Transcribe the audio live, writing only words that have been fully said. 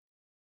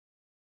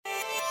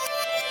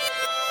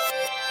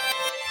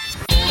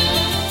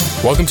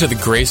Welcome to the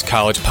Grace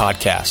College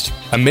Podcast,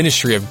 a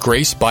ministry of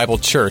Grace Bible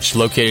Church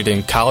located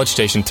in College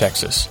Station,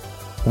 Texas.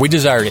 We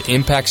desire to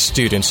impact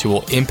students who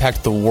will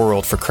impact the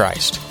world for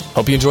Christ.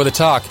 Hope you enjoy the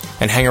talk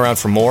and hang around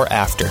for more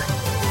after.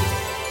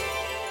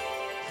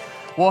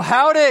 Well,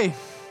 howdy.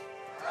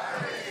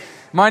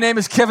 My name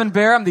is Kevin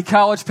Bear. I'm the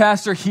college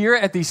pastor here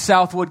at the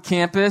Southwood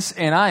campus,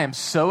 and I am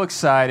so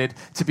excited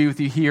to be with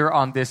you here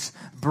on this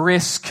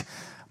brisk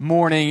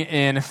morning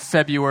in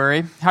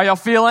February. How y'all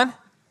feeling?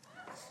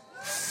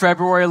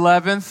 February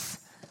 11th,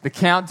 the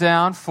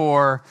countdown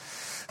for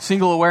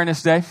Single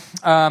Awareness Day.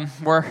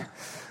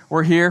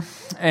 We're here,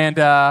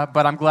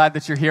 but I'm glad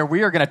that you're here.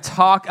 We are going to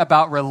talk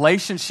about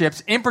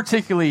relationships, in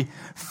particularly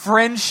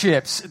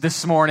friendships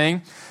this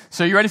morning.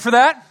 So you ready for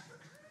that?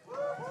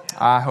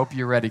 I hope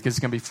you're ready because it's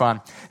going to be fun.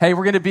 Hey,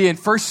 we're going to be in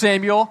 1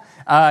 Samuel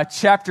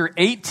chapter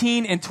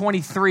 18 and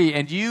 23.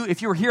 And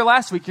if you were here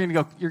last week, you're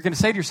going to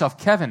say to yourself,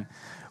 Kevin,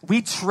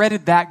 we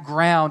treaded that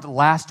ground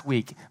last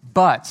week.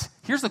 But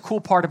here's the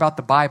cool part about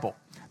the Bible.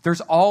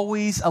 There's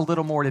always a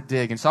little more to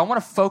dig. And so I want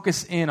to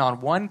focus in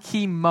on one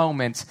key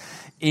moment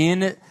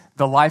in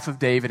the life of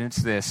David, and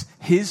it's this: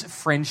 his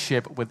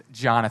friendship with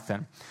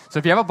Jonathan. So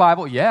if you have a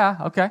Bible,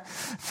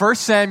 1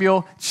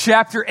 Samuel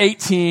chapter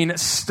 18,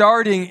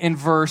 starting in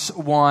verse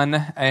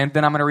 1, and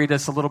then I'm going to read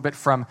us a little bit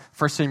from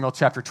 1 Samuel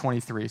chapter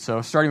 23.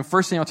 So starting with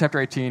 1 Samuel chapter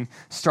 18,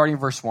 starting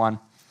verse 1,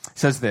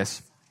 says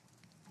this: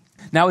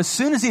 Now as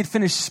soon as he had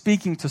finished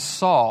speaking to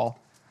Saul,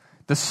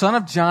 the son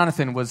of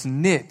Jonathan was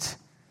knit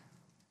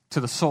to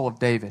the soul of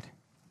David.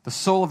 The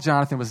soul of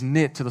Jonathan was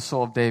knit to the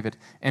soul of David,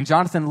 and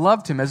Jonathan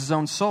loved him as his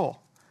own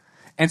soul.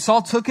 And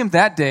Saul took him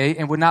that day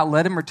and would not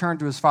let him return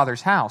to his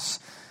father's house.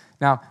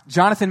 Now,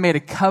 Jonathan made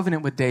a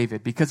covenant with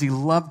David because he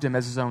loved him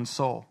as his own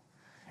soul.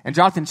 And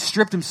Jonathan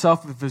stripped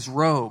himself of his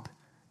robe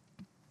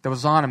that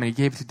was on him, and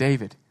he gave it to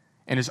David,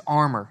 and his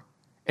armor,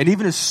 and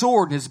even his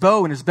sword, and his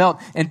bow, and his belt.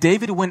 And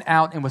David went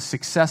out and was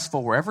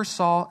successful wherever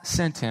Saul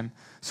sent him,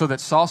 so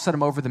that Saul set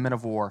him over the men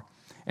of war.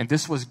 And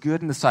this was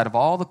good in the sight of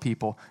all the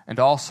people, and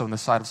also in the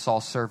sight of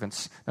Saul's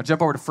servants. Now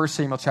jump over to 1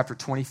 Samuel chapter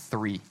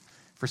 23.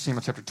 1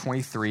 Samuel chapter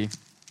 23,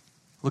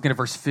 looking at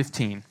verse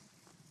 15.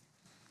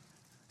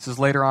 This is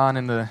later on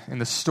in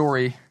the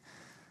story.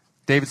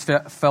 David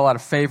fell out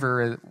of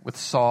favor with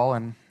Saul,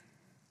 and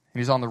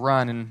he's on the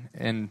run,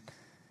 and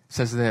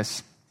says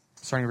this,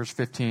 starting in verse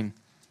 15.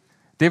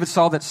 David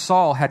saw that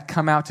Saul had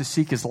come out to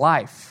seek his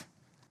life.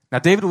 Now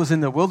David was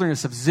in the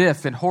wilderness of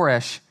Ziph and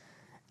Horesh,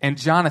 and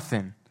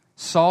Jonathan,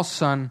 Saul's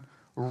son,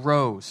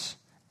 rose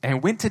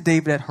and went to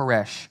David at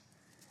Horesh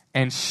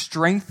and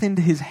strengthened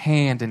his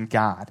hand in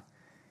God.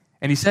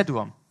 And he said to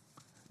him,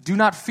 Do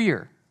not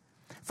fear,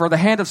 for the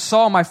hand of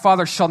Saul my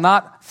father shall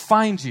not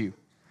find you.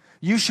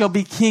 You shall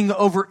be king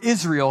over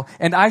Israel,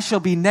 and I shall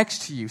be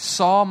next to you.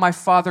 Saul my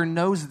father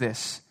knows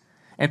this.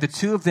 And the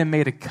two of them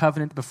made a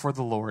covenant before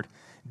the Lord.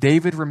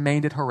 David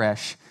remained at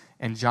Horesh,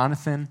 and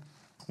Jonathan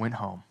went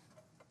home.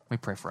 Let me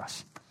pray for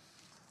us.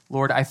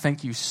 Lord, I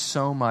thank you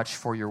so much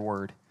for your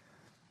word.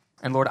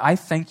 And Lord, I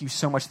thank you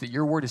so much that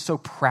your word is so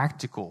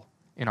practical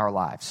in our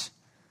lives.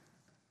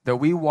 That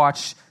we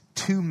watch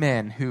two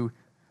men who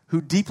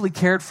deeply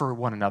cared for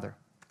one another,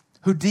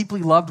 who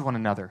deeply loved one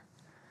another.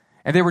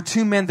 And they were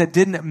two men that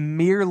didn't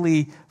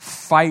merely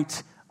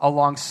fight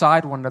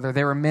alongside one another.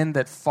 They were men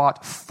that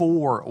fought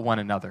for one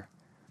another.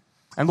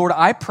 And Lord,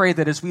 I pray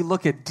that as we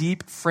look at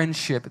deep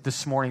friendship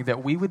this morning,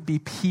 that we would be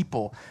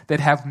people that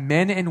have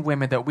men and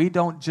women that we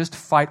don't just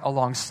fight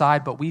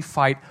alongside, but we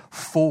fight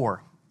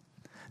for.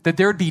 That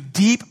there would be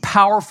deep,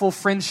 powerful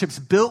friendships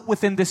built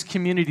within this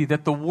community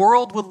that the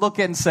world would look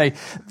at and say,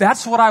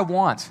 that's what I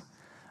want.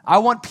 I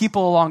want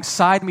people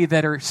alongside me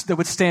that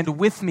would stand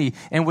with me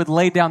and would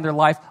lay down their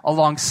life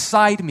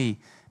alongside me,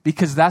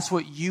 because that's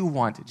what you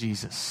want,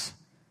 Jesus.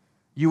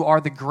 You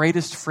are the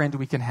greatest friend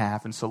we can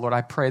have. And so, Lord,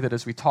 I pray that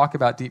as we talk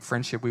about deep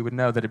friendship, we would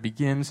know that it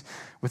begins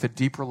with a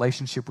deep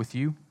relationship with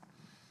you,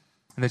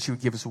 and that you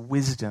would give us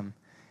wisdom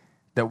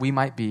that we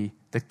might be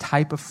the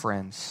type of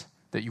friends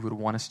that you would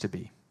want us to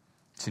be.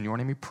 It's in your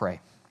name we pray.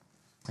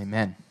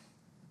 Amen.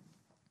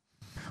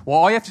 Well,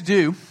 all you have to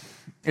do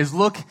is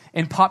look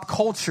in pop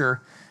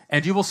culture,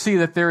 and you will see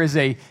that there is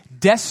a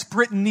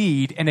desperate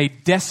need and a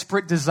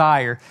desperate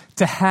desire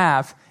to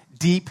have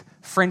deep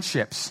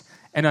friendships.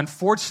 And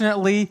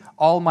unfortunately,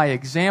 all my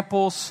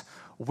examples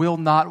will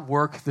not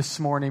work this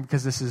morning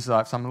because this is, so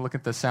I'm going to look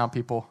at the sound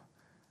people.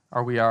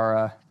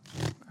 We're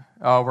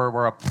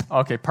up.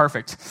 Okay,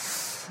 perfect.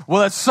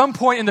 Well, at some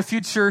point in the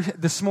future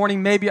this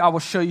morning, maybe I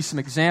will show you some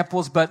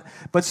examples, but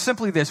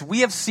simply this: we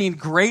have seen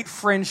great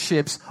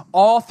friendships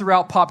all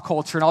throughout pop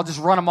culture, and I'll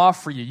just run them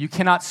off for you. You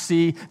cannot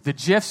see the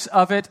GIFs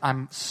of it.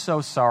 I'm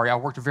so sorry. I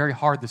worked very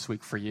hard this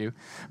week for you,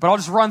 but I'll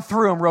just run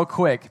through them real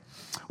quick.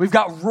 We've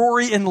got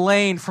Rory and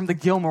Lane from the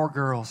Gilmore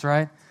Girls,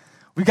 right?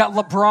 We've got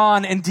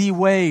LeBron and D.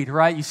 Wade,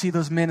 right? You see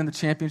those men in the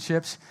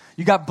championships.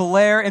 You got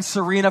Blair and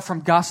Serena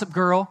from Gossip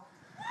Girl.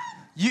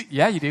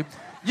 Yeah, you do.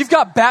 You've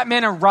got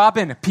Batman and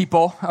Robin,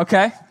 people,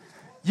 okay?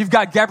 You've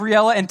got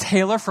Gabriella and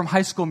Taylor from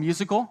High School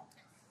Musical.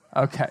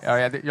 Okay, oh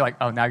yeah, you're like,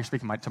 oh, now you're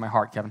speaking to my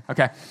heart, Kevin.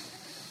 Okay.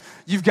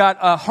 You've got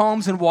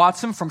Holmes and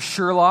Watson from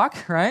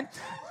Sherlock, right?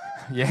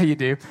 Yeah, you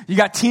do. You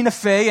got Tina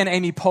Fey and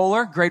Amy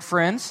Poehler, great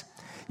friends.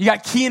 You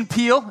got Key and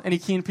Peele. Any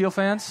Key and Peele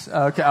fans?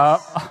 Okay.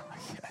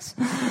 Yes.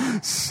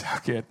 So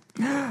good.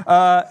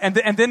 And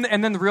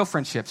then the real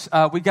friendships.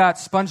 We got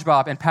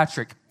SpongeBob and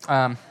Patrick.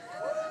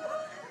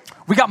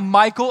 We got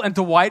Michael and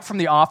Dwight from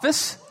The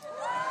Office.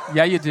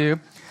 Yeah, you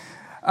do.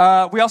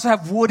 We also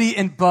have Woody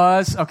and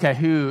Buzz. Okay,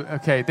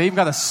 they even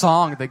got a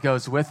song that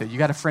goes with it. You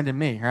got a friend in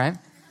me, right?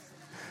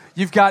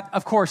 You've got,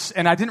 of course,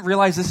 and I didn't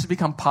realize this has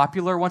become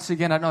popular once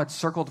again. I know it's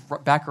circled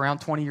back around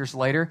 20 years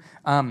later.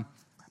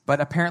 But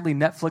apparently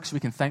Netflix, we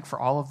can thank for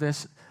all of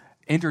this,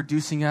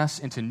 introducing us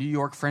into New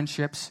York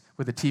friendships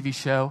with a TV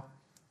show.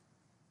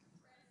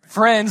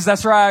 Friends,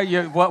 that's right.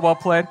 Well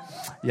played.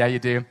 Yeah, you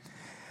do.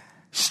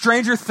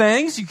 Stranger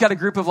Things, you've got a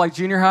group of like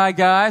junior high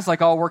guys,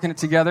 like all working it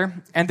together.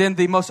 And then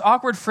the most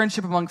awkward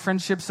friendship among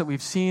friendships that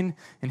we've seen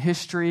in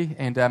history,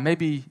 and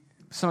maybe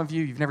some of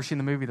you've never seen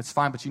the movie, that's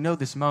fine, but you know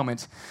this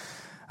moment,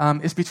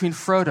 is between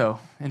Frodo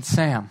and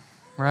Sam,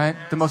 right?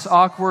 The most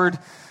awkward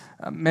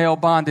male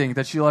bonding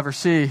that you'll ever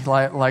see,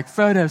 like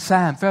Frodo,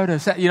 Sam.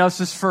 It's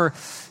just for,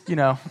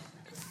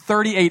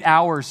 38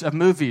 hours of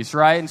movies,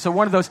 right? And so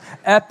one of those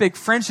epic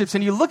friendships,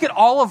 and you look at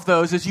all of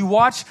those as you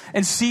watch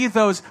and see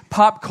those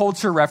pop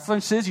culture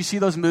references, you see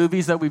those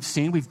movies that we've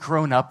seen, we've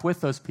grown up with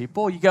those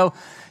people, you go,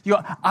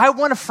 I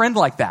want a friend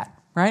like that,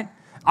 right?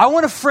 I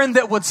want a friend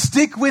that would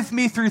stick with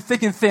me through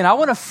thick and thin. I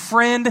want a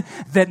friend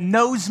that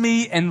knows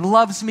me and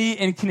loves me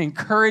and can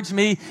encourage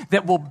me,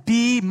 that will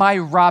be my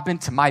Robin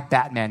to my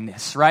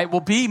Batman-ness, right?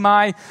 Will be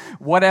my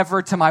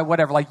whatever to my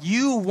whatever. Like,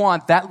 you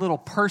want that little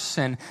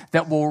person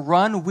that will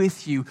run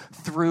with you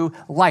through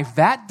life.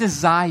 That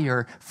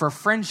desire for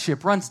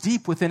friendship runs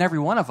deep within every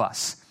one of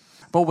us.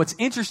 But what's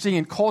interesting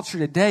in culture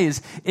today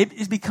is it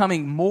is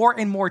becoming more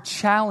and more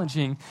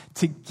challenging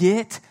to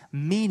get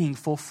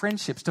meaningful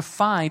friendships, to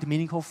find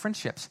meaningful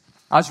friendships.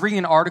 I was reading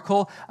an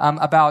article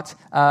about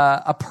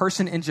a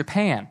person in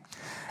Japan.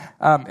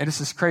 And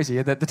this is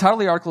crazy. The title of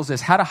the article is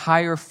this: How to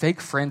Hire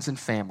Fake Friends and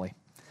Family.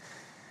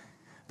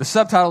 The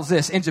subtitle is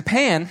this: In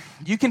Japan,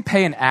 you can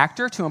pay an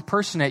actor to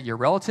impersonate your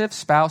relative,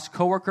 spouse,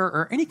 coworker,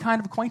 or any kind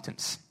of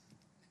acquaintance.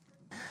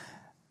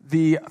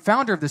 The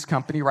founder of this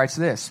company writes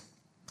this: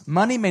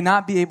 Money may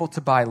not be able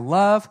to buy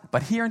love,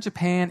 but here in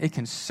Japan, it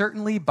can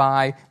certainly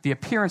buy the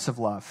appearance of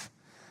love.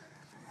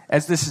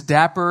 As this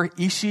dapper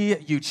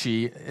Ishii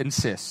Yuchi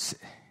insists,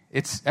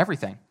 it's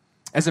everything.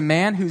 As a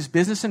man whose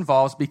business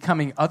involves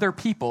becoming other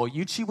people,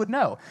 Yuchi would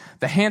know.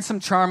 The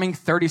handsome, charming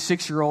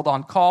 36-year-old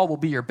on call will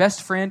be your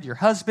best friend, your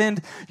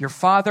husband, your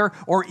father,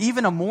 or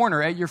even a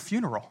mourner at your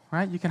funeral,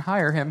 right? You can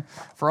hire him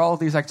for all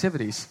of these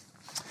activities.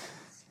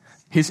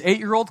 His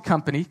 8-year-old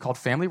company, called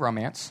Family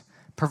Romance,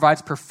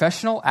 provides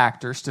professional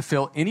actors to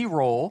fill any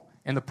role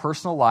in the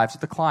personal lives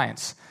of the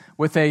clients.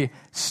 With a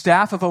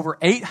staff of over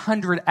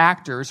 800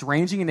 actors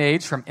ranging in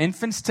age from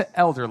infants to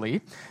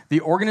elderly,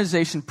 the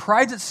organization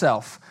prides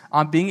itself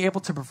on being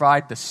able to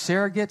provide the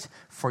surrogate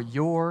for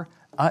your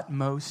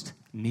utmost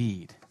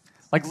need.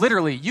 Like,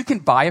 literally, you can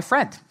buy a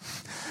friend.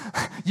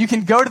 You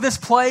can go to this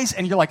place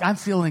and you're like, I'm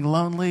feeling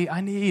lonely.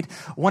 I need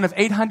one of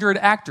 800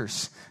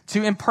 actors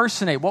to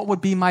impersonate what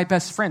would be my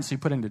best friend. So you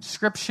put in the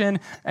description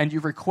and you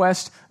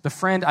request the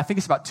friend. I think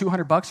it's about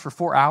 $200 for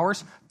 4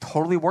 hours.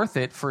 Totally worth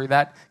it for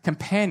that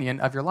companion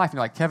of your life. And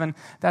you're like, Kevin,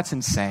 that's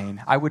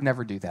insane. I would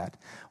never do that.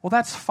 Well,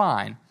 that's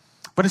fine.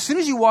 But as soon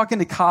as you walk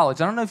into college,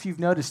 I don't know if you've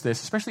noticed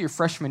this, especially your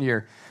freshman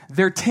year,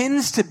 there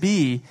tends to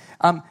be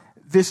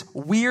this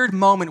weird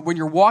moment when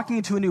you're walking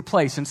into a new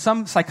place, and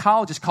some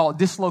psychologists call it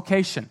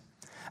dislocation.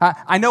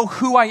 I know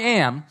who I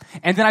am,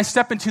 and then I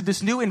step into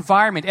this new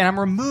environment, and I'm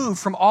removed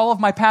from all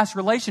of my past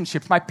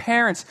relationships, my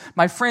parents,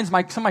 my friends,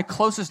 some of my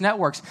closest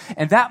networks,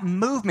 and that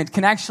movement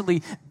can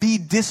actually be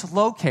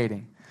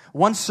dislocating.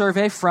 One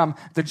survey from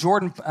the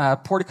Jordan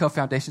Portico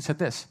Foundation said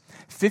this: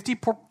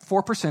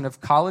 54%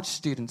 of college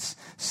students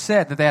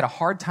said that they had a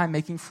hard time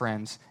making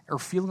friends or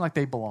feeling like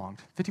they belonged.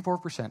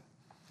 54%.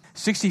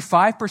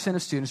 65%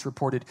 of students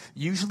reported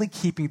usually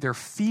keeping their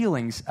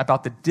feelings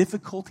about the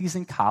difficulties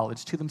in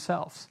college to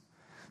themselves.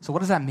 So what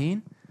does that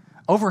mean?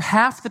 Over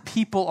half the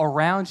people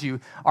around you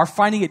are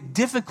finding it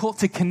difficult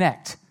to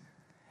connect.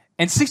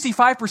 And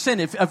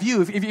 65% of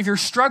you, if you're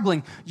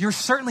struggling, you're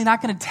certainly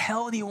not going to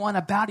tell anyone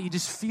about it. You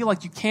just feel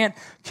like you can't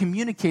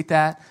communicate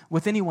that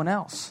with anyone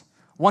else.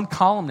 One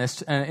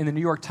columnist in the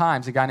New York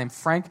Times, a guy named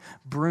Frank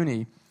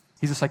Bruni,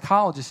 he's a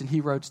psychologist, and he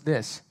wrote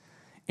this: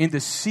 In the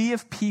sea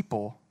of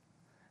people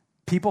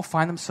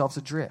find themselves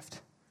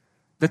adrift.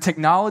 The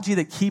technology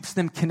that keeps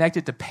them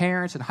connected to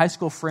parents and high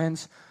school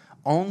friends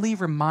only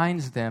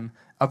reminds them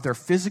of their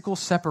physical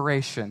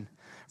separation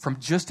from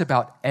just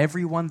about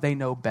everyone they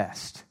know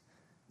best.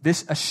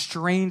 This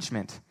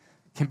estrangement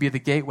can be the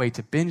gateway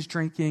to binge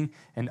drinking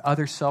and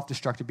other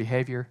self-destructive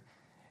behavior,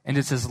 and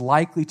it's as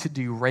likely to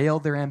derail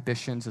their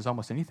ambitions as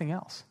almost anything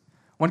else.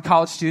 One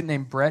college student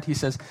named Brett, he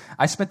says,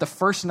 I spent the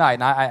first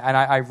night, and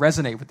I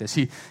resonate with this.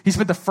 He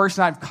spent the first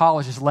night of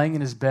college just laying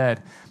in his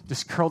bed,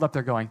 just curled up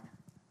there going,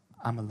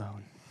 I'm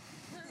alone.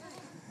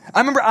 I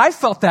remember I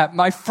felt that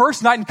my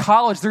first night in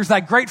college. There's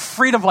that great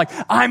freedom of like,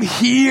 I'm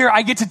here.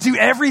 I get to do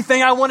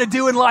everything I want to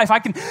do in life.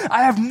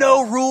 I have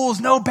no rules,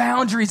 no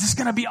boundaries. It's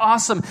going to be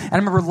awesome. And I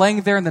remember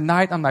laying there in the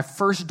night on my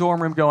first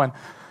dorm room going,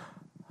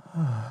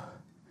 oh,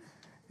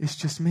 it's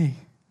just me.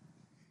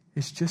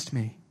 It's just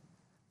me.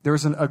 There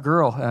was a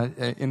girl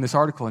in this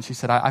article, and she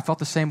said, I felt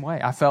the same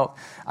way. I felt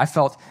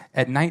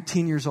at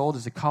 19 years old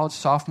as a college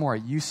sophomore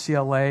at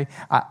UCLA,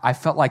 I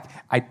felt like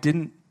I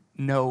didn't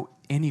know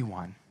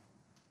anyone.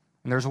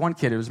 And there was one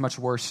kid, it was a much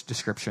worse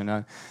description.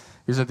 He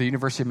was at the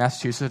University of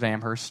Massachusetts at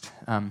Amherst.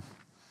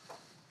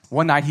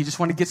 One night, he just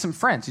wanted to get some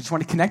friends. He just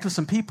wanted to connect with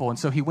some people. And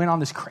so he went on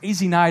this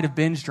crazy night of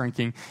binge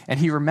drinking, and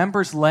he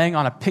remembers laying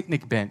on a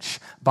picnic bench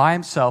by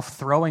himself,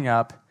 throwing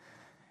up.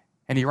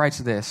 And he writes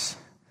this,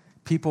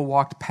 people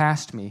walked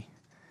past me,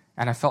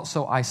 and I felt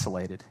so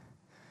isolated.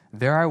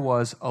 There I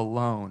was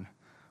alone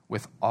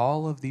with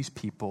all of these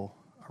people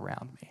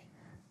around me.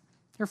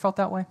 You ever felt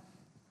that way?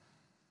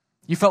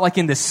 You felt like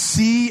in the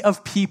sea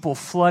of people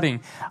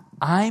flooding,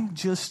 I'm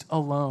just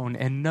alone,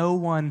 and no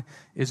one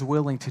is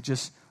willing to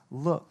just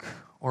look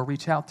or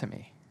reach out to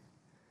me.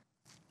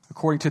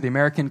 According to the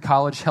American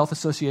College Health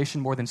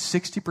Association, more than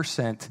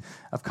 60%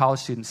 of college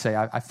students say,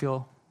 I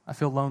feel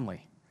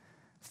lonely.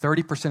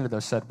 30% of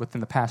those said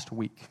within the past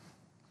week.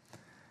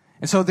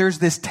 And so there's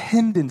this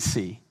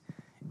tendency,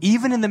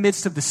 even in the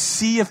midst of the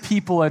sea of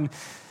people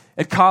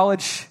at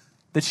college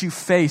that you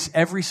face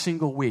every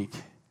single week,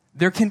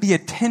 there can be a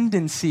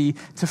tendency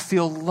to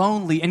feel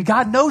lonely. And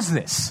God knows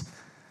this.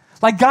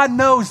 Like God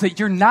knows that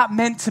you're not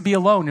meant to be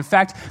alone. In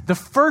fact, the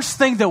first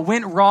thing that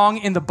went wrong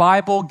in the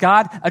Bible,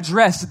 God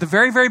addressed at the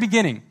very, very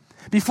beginning.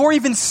 Before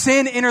even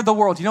sin entered the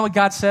world, you know what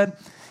God said?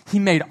 He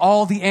made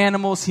all the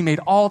animals, he made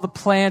all the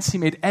plants, he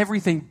made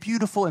everything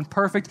beautiful and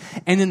perfect.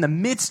 And in the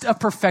midst of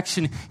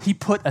perfection, he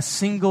put a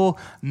single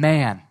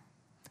man,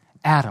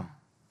 Adam.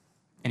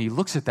 And he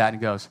looks at that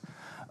and goes,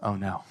 oh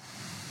no.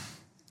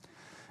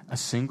 A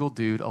single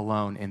dude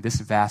alone in this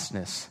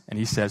vastness. And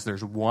he says,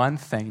 there's one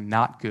thing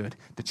not good.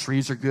 The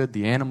trees are good,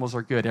 the animals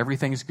are good,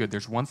 everything's good.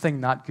 There's one thing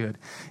not good.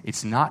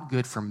 It's not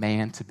good for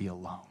man to be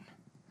alone.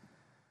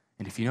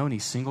 And if you know any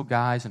single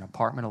guys in an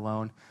apartment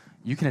alone,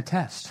 you can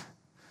attest.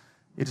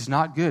 It is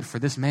not good for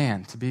this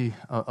man to be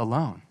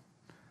alone.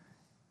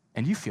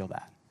 And you feel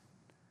that.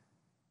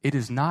 It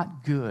is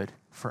not good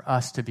for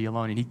us to be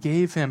alone. And he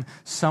gave him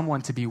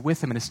someone to be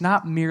with him. And it's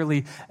not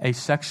merely a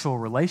sexual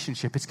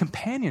relationship, it's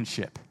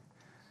companionship.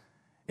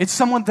 It's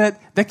someone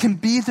that can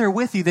be there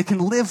with you, that can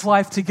live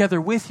life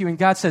together with you. And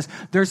God says,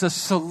 there's a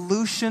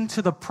solution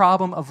to the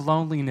problem of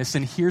loneliness.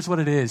 And here's what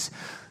it is.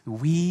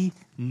 We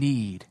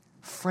need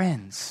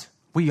friends.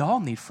 We all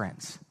need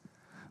friends.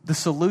 The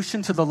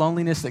solution to the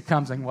loneliness that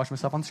comes, I can watch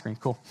myself on the screen,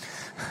 cool,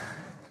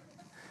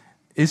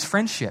 is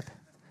friendship.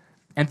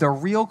 And the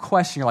real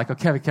question, you're like,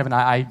 okay, Kevin,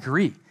 I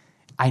agree.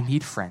 I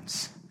need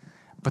friends.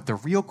 But the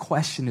real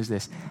question is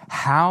this.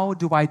 How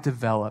do I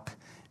develop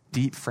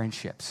deep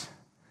friendships?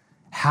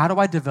 How do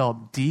I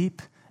develop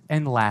deep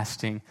and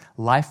lasting,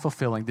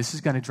 life-fulfilling, this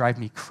is going to drive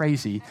me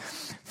crazy,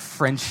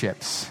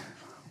 friendships?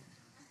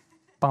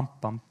 Bum,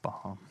 bum,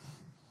 bum.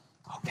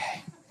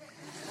 Okay.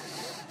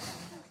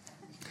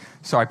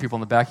 Sorry, people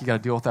in the back, you got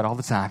to deal with that all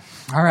the time.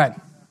 All right.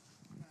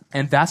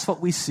 And that's what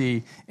we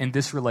see in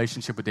this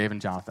relationship with David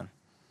and Jonathan.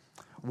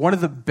 One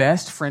of the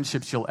best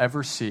friendships you'll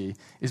ever see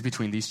is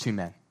between these two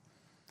men.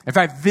 In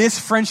fact, this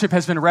friendship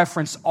has been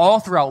referenced all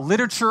throughout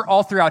literature,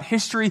 all throughout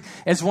history,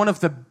 as one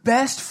of the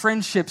best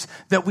friendships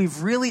that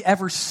we've really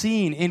ever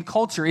seen in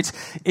culture.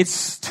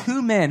 It's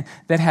two men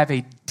that have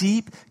a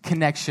deep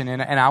connection,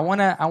 and I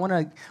want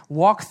to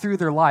walk through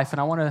their life,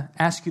 and I want to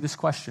ask you this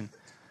question.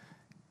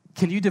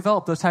 Can you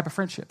develop those type of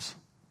friendships?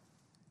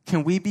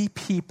 Can we be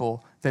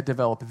people that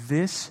develop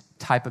this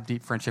type of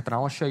deep friendship? And I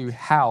want to show you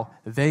how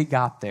they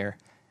got there,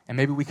 and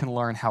maybe we can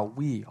learn how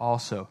we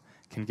also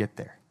can get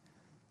there.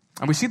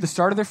 And we see the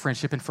start of their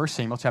friendship in 1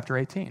 Samuel chapter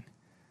 18.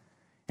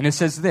 And it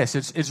says this,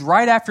 it's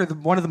right after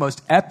one of the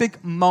most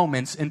epic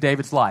moments in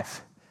David's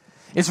life.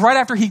 It's right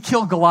after he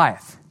killed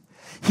Goliath.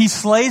 He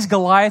slays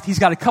Goliath. He's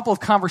got a couple of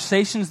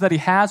conversations that he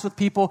has with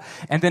people.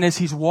 And then as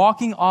he's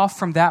walking off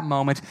from that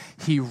moment,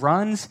 he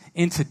runs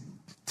into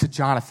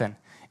Jonathan.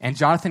 And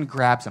Jonathan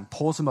grabs him,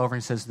 pulls him over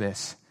and says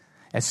this.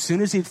 As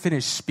soon as he had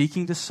finished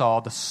speaking to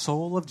Saul, the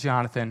soul of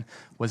Jonathan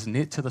was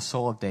knit to the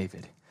soul of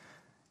David.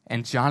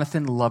 And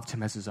Jonathan loved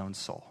him as his own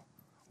soul.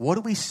 What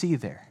do we see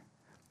there?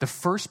 The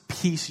first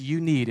piece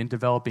you need in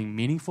developing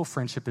meaningful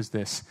friendship is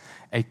this,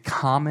 a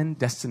common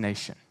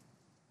destination.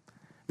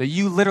 That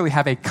you literally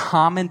have a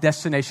common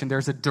destination.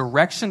 There's a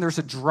direction, there's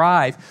a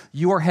drive.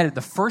 You are headed.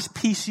 The first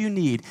piece you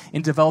need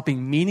in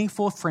developing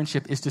meaningful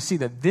friendship is to see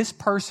that this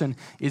person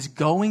is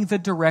going the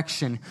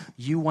direction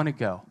you want to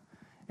go.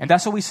 And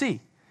that's what we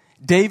see.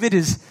 David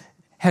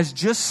has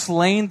just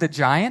slain the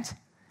giant,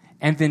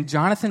 and then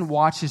Jonathan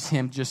watches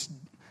him just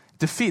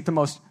defeat the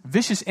most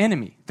vicious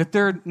enemy that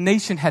their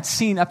nation had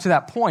seen up to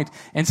that point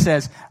and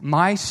says,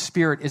 my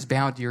spirit is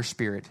bound to your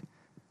spirit.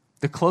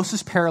 The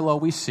closest parallel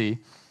we see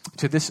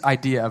to this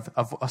idea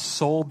of a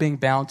soul being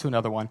bound to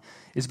another one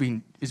is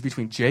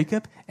between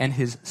Jacob and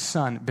his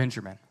son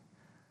Benjamin.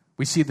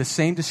 We see the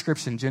same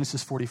description in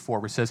Genesis 44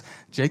 where it says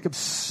Jacob's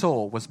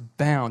soul was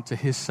bound to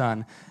his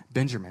son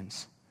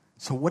Benjamin's.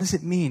 So what does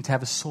it mean to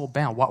have a soul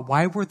bound?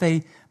 Why were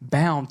they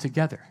bound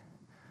together?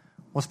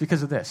 Well, it's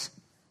because of this.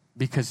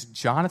 Because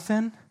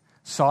Jonathan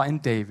saw in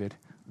David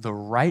the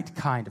right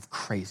kind of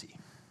crazy.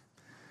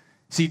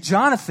 See,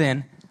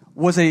 Jonathan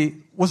was a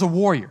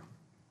warrior.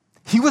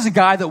 He was a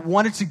guy that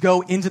wanted to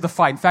go into the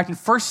fight. In fact, in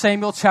 1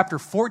 Samuel chapter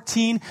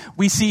 14,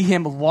 we see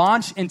him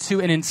launch into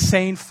an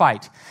insane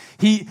fight.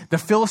 The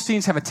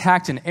Philistines have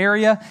attacked an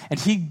area, and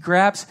he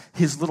grabs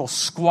his little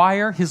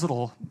squire, his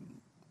little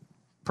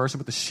person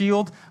with the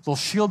shield, little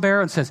shield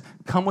bearer, and says,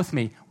 come with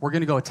me. We're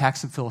going to go attack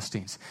some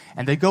Philistines.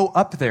 And they go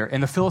up there,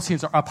 and the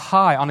Philistines are up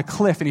high on a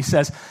cliff, and he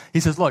says,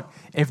 look,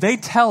 if they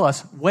tell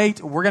us,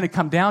 wait, we're going to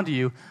come down to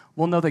you,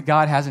 we'll know that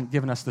God hasn't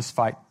given us this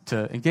fight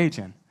to engage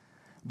in.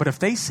 But if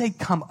they say,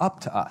 come up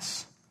to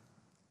us,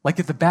 like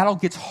if the battle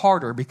gets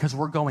harder because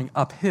we're going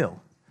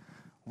uphill,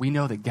 we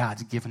know that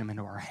God's given them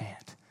into our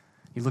hand.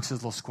 He looks at his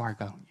little squire and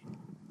goes,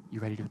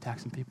 you ready to attack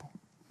some people?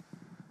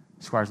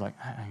 The squire's like,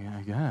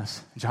 I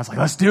guess. And John's like,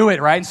 let's do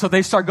it, right? And so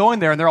they start going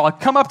there, and they're all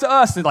like, come up to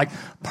us. And they're like,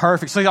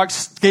 perfect. So they're like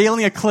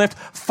scaling a cliff,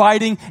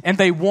 fighting, and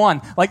they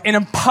won. Like an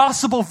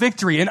impossible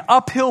victory, an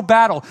uphill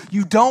battle.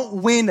 You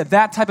don't win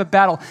that type of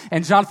battle.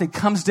 And Jonathan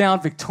comes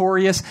down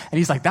victorious, and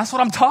he's like, that's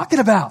what I'm talking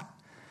about.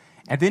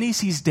 And then he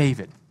sees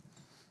David,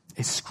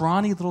 a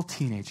scrawny little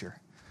teenager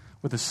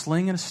with a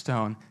sling and a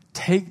stone,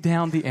 take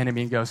down the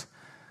enemy and goes,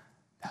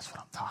 that's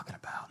what I'm talking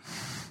about.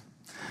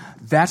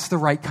 That's the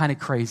right kind of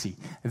crazy.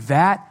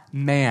 That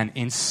man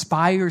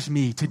inspires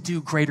me to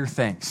do greater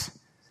things.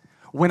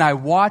 When I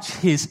watch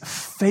his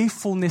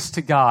faithfulness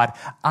to God,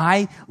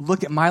 I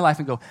look at my life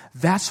and go,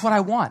 that's what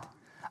I want.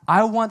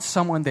 I want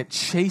someone that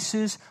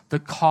chases the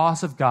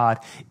cause of God,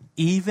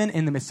 even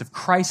in the midst of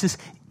crisis,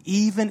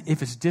 even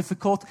if it's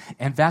difficult,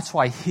 and that's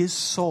why his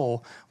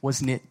soul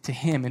was knit to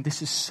him. And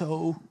this is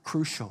so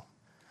crucial.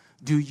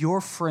 Do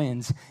your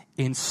friends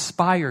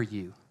inspire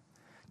you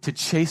to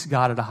chase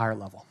God at a higher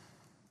level?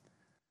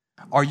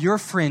 Are your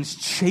friends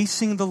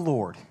chasing the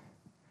Lord?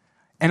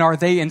 And are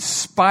they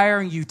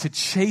inspiring you to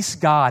chase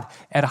God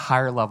at a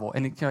higher level?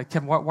 And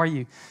Kevin, why are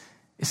you?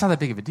 It's not that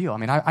big of a deal. I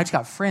mean, I just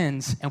got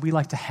friends and we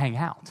like to hang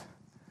out.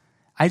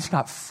 I just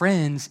got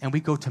friends and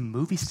we go to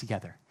movies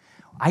together.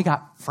 I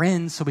got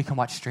friends so we can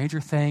watch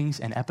Stranger Things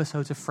and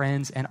episodes of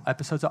Friends and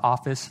episodes of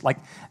Office. Like,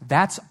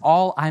 that's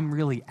all I'm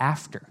really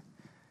after.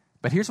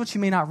 But here's what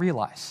you may not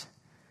realize.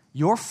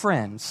 Your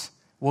friends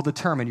will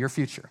determine your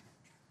future.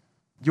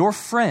 Your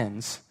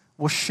friends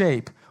will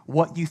shape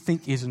what you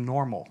think is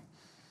normal.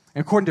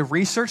 And according to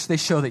research, they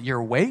show that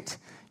your weight,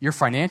 your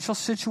financial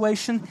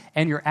situation,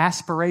 and your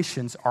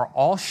aspirations are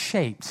all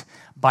shaped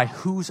by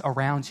who's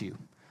around you.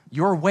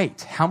 Your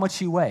weight, how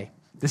much you weigh.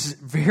 This is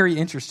very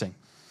interesting.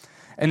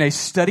 In a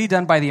study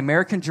done by the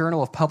American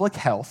Journal of Public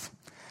Health,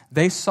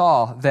 they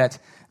saw that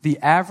the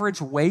average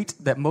weight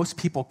that most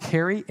people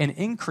carry an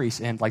increase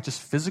in, like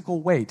just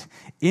physical weight,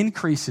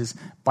 increases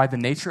by the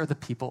nature of the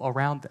people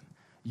around them.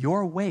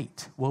 Your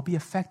weight will be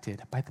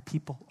affected by the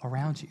people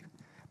around you.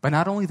 But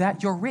not only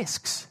that, your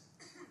risks.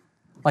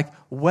 Like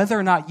whether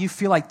or not you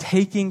feel like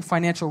taking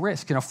financial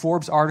risk. In a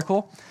Forbes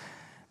article,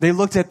 they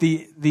looked at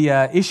the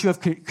issue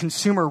of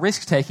consumer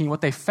risk taking.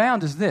 What they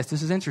found is this.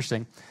 This is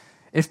interesting.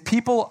 If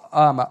people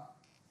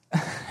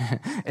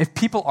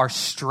are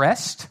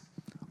stressed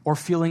or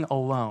feeling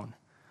alone,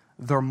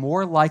 they're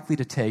more likely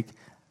to take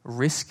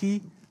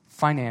risky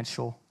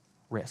financial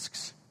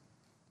risks.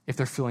 If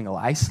they're feeling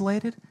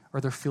isolated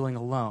or they're feeling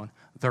alone,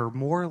 they're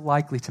more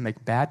likely to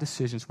make bad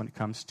decisions when it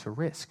comes to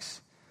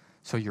risks.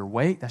 So your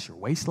weight, that's your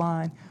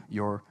waistline,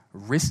 your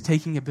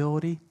risk-taking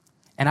ability.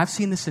 And I've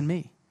seen this in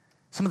me.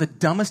 Some of the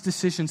dumbest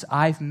decisions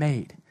I've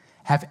made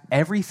have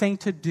everything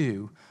to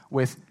do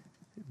with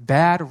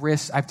bad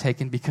risks I've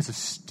taken because of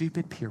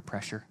stupid peer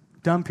pressure,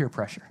 dumb peer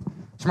pressure.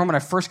 So remember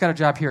when I first got a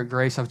job here at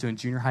Grace, I was doing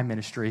junior high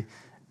ministry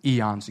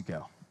eons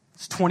ago. I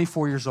was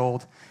 24 years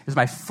old. It was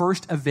my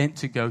first event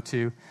to go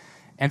to.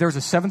 And there was a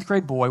 7th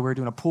grade boy. We were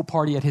doing a pool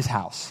party at his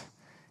house.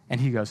 And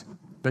he goes,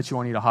 bet you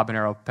won't eat a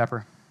habanero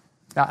pepper.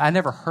 Now, I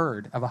never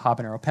heard of a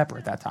habanero pepper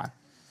at that time.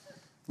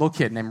 Little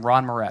kid named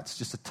Ron Moretz,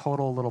 just a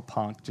total little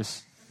punk,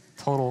 just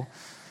total.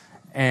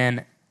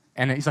 And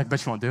he's like,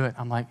 bet you won't do it.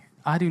 I'm like,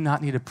 I do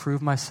not need to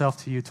prove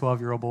myself to you,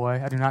 12-year-old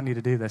boy. I do not need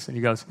to do this. And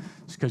he goes,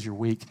 it's because you're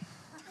weak.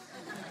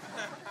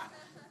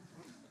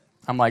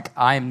 I'm like,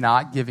 I am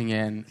not giving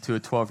in to a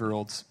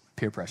 12-year-old's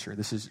peer pressure.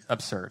 This is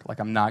absurd. Like,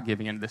 I'm not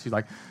giving in to this. He's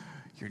like,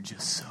 you're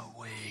just so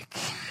weak.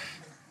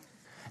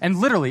 And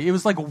literally, it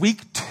was like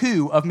week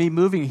 2 of me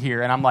moving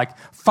here. And I'm like,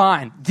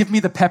 fine, give me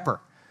the pepper.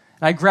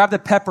 And I grab the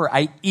pepper.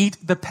 I eat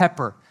the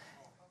pepper.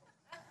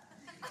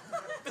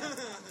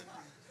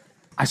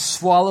 I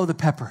swallow the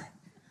pepper.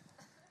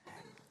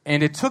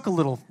 And it took a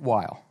little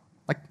while,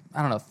 like,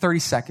 I don't know, 30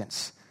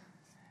 seconds.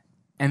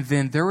 And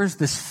then there was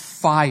this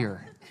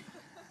fire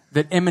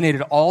that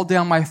emanated all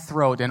down my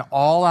throat and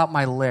all out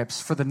my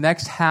lips. For the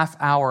next half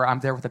hour, I'm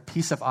there with a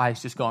piece of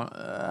ice just going,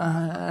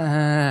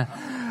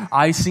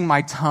 icing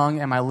my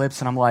tongue and my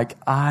lips. And I'm like,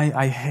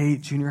 I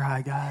hate junior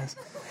high guys.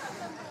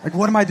 Like,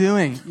 what am I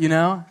doing, you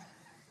know?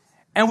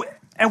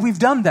 And we've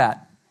done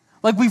that.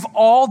 Like, we've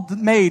all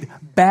made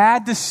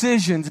bad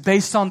decisions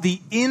based on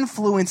the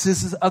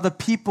influences of the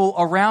people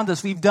around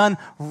us. We've done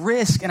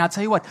risk. And I'll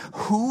tell you what,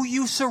 who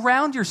you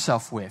surround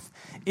yourself with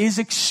is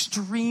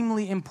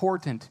extremely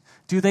important.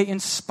 Do they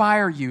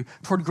inspire you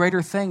toward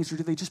greater things, or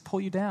do they just pull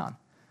you down?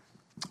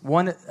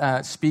 One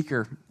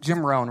speaker,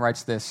 Jim Rohn,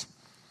 writes this: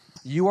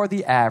 you are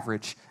the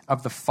average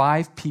of the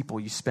 5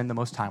 people you spend the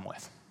most time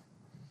with.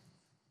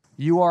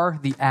 You are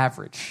the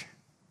average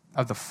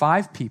of the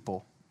 5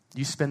 people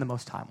you spend the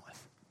most time with.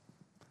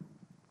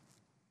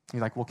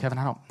 You're like, well, Kevin,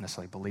 I don't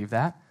necessarily believe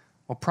that.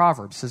 Well,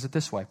 Proverbs says it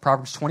this way.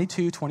 Proverbs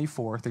 22,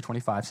 24 through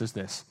 25 says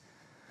this: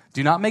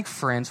 do not make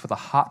friends with a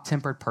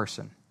hot-tempered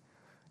person.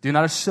 Do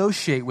not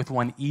associate with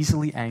one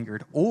easily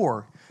angered,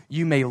 or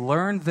you may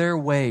learn their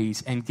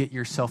ways and get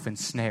yourself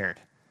ensnared.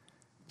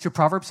 See what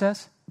Proverbs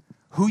says?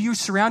 Who you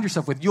surround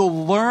yourself with,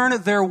 you'll learn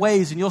their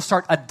ways and you'll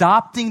start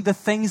adopting the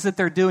things that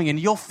they're doing, and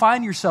you'll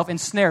find yourself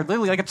ensnared,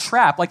 literally like a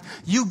trap, like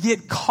you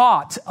get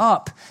caught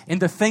up in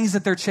the things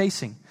that they're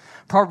chasing.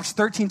 Proverbs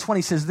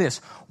 13:20 says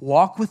this: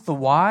 walk with the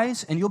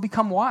wise and you'll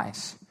become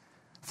wise,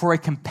 for a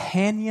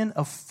companion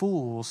of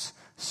fools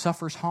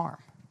suffers harm.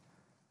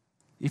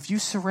 If you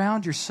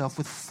surround yourself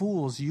with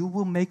fools, you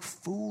will make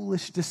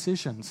foolish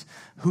decisions.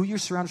 Who you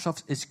surround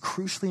yourself is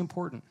crucially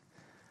important.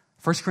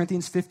 1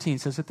 Corinthians 15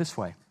 says it this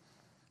way: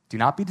 do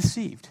not be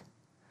deceived.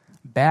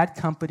 Bad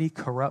company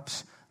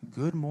corrupts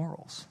good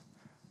morals.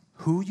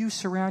 Who you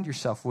surround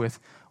yourself with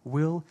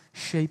will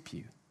shape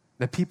you.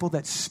 The people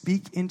that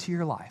speak into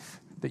your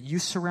life, that you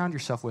surround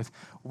yourself with,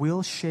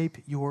 will shape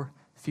your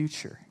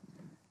future.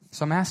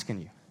 So I'm asking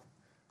you,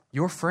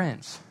 your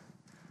friends,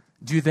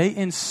 do they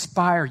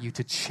inspire you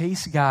to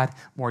chase God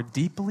more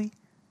deeply,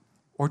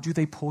 or do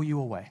they pull you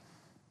away?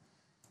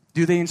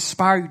 Do they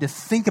inspire you to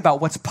think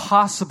about what's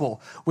possible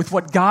with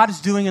what God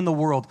is doing in the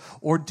world,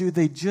 or do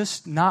they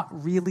just not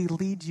really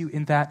lead you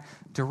in that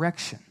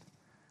direction?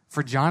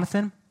 For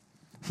Jonathan,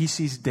 he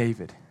sees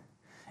David,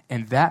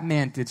 and that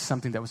man did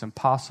something that was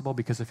impossible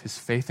because of his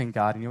faith in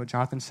God. And you know what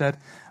Jonathan said?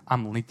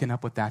 I'm linking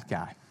up with that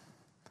guy.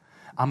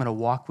 I'm going to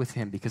walk with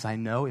him because I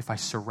know if I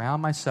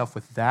surround myself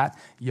with that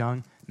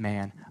young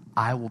man,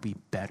 I will be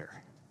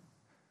better.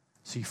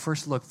 So you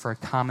first look for a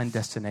common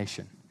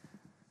destination.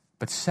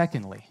 But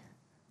secondly,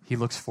 he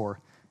looks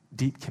for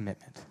deep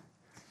commitment.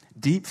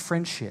 Deep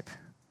friendship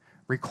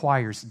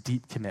requires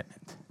deep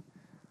commitment.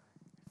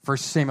 1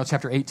 Samuel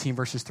chapter 18,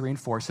 verses 3 and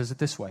 4 says it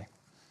this way: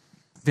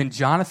 then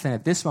Jonathan,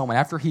 at this moment,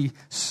 after he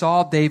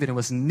saw David and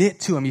was knit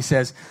to him, he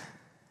says,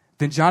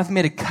 then Jonathan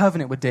made a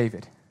covenant with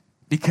David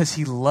because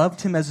he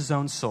loved him as his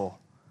own soul.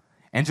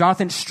 And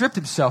Jonathan stripped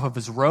himself of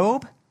his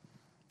robe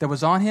that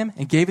was on him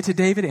and gave it to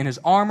David, and his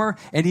armor,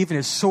 and even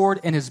his sword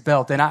and his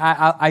belt. And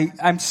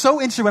I'm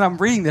so interested when I'm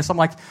reading this. I'm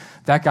like,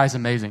 that guy's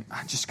amazing.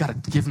 I just got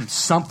to give him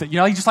something. You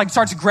know, he just like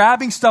starts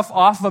grabbing stuff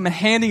off of him and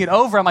handing it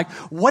over. I'm like,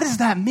 what does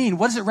that mean?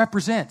 What does it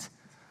represent?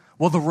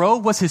 Well, the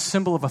robe was his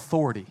symbol of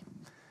authority.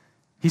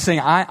 He's saying,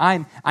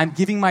 I'm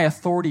giving my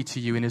authority to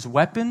you, and his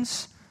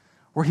weapons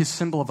were his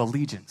symbol of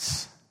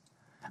allegiance.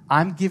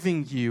 I'm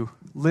giving you,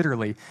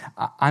 literally,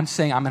 I'm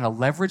saying I'm going to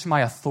leverage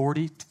my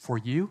authority for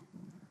you,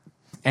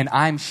 and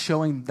I'm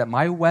showing that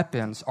my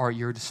weapons are at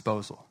your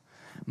disposal.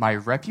 My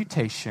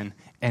reputation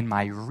and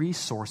my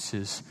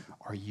resources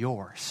are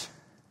yours.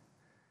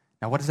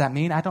 Now, what does that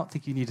mean? I don't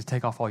think you need to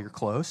take off all your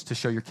clothes to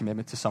show your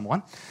commitment to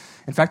someone.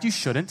 In fact, you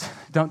shouldn't.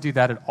 Don't do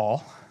that at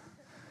all.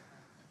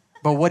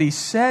 But what he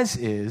says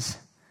is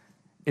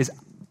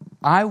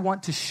I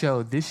want to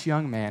show this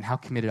young man how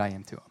committed I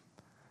am to him.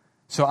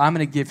 So I'm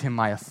going to give him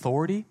my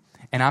authority,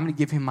 and I'm going to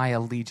give him my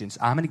allegiance.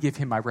 I'm going to give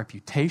him my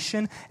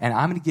reputation, and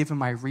I'm going to give him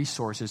my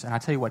resources. And I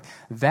tell you what,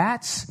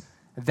 that's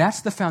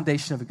the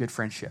foundation of a good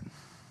friendship.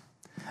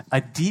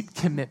 A deep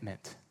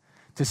commitment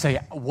to say,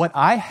 what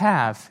I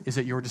have is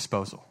at your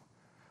disposal.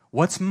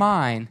 What's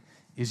mine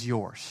is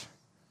yours.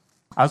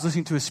 I was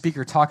listening to a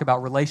speaker talk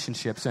about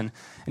relationships, and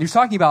he was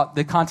talking about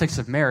the context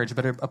of marriage,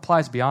 but it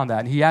applies beyond that.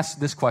 And he asked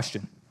this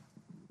question: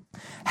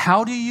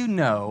 how do you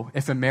know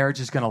if a marriage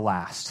is going to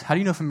last? How do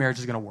you know if a marriage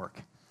is going to work?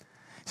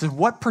 He says,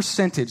 what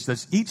percentage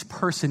does each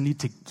person need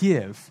to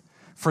give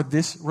for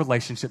this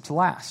relationship to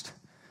last?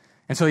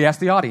 And so he asked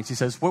the audience, he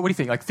says, what do you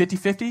think, like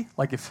 50-50?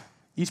 Like if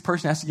each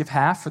person has to give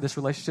half for this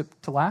relationship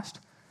to last?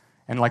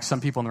 And like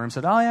some people in the room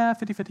said, oh yeah,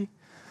 50-50.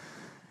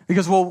 He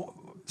goes, well,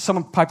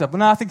 someone piped up, well,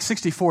 no, I think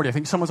 60-40. I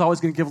think someone's always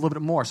going to give a little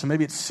bit more. So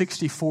maybe it's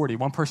 60-40.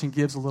 One person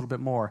gives a little bit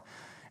more.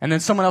 And then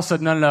someone else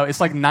said, no,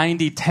 it's like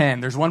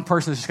 90-10. There's one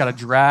person that's just got to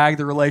drag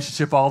the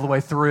relationship all the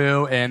way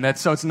through, and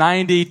so it's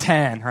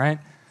 90-10, right?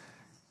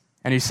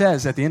 And he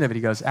says at the end of it,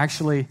 he goes,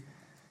 actually,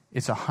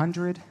 it's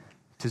 100-0.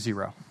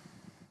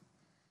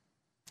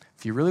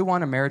 If you really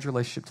want a marriage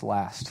relationship to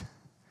last,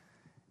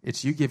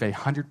 it's you give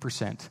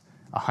 100%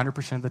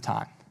 of the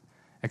time,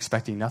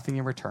 expecting nothing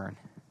in return,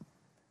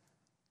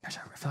 Gosh,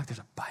 I feel like there's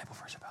a Bible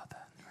verse about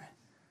that. Right?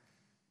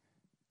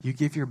 You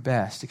give your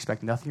best,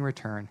 expect nothing in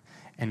return,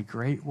 and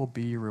great will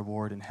be your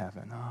reward in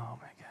heaven. Oh,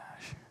 my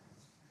gosh.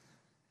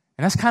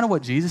 And that's kind of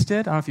what Jesus did.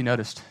 I don't know if you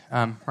noticed,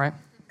 right?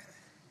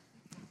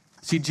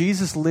 See,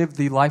 Jesus lived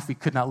the life we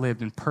could not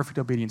live in perfect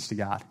obedience to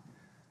God.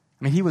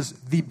 I mean, he was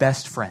the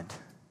best friend.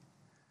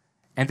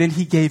 And then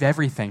he gave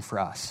everything for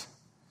us,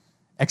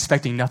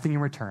 expecting nothing in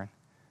return.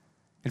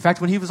 In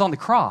fact, when he was on the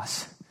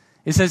cross,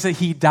 it says that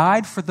he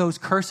died for those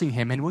cursing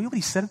him. And you know what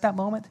he said at that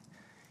moment?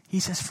 He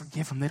says,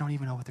 forgive them. They don't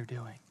even know what they're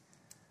doing.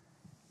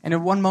 And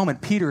in one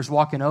moment, Peter's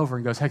walking over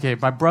and goes, okay,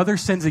 my brother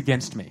sins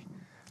against me.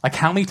 Like,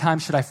 how many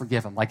times should I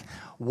forgive him? Like,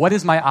 what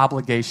is my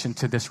obligation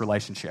to this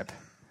relationship?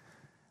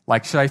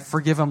 Like, should I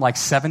forgive him like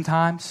 7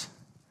 times?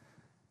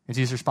 And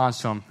Jesus responds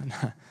to him,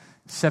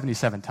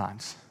 77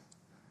 times.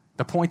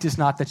 The point is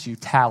not that you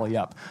tally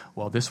up.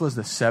 Well, this was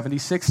the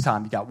 76th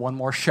time. You got one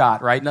more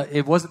shot, right? No,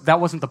 that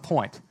wasn't the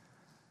point.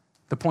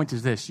 The point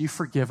is this. You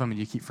forgive them and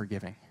you keep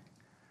forgiving.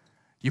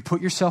 You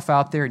put yourself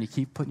out there and you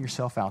keep putting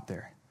yourself out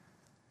there.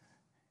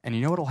 And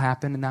you know what will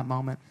happen in that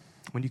moment?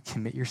 When you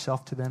commit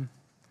yourself to them,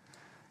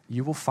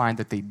 you will find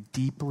that they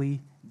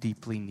deeply,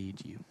 deeply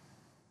need you.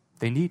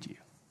 They need you.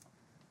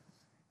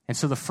 And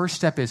so the first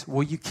step is,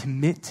 will you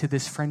commit to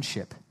this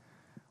friendship?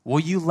 Will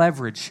you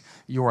leverage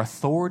your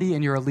authority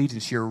and your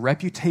allegiance, your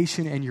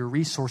reputation and your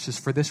resources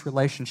for this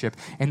relationship?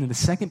 And then the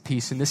second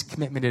piece in this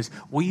commitment is,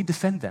 will you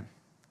defend them?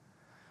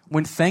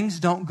 When things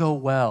don't go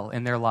well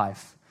in their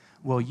life,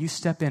 will you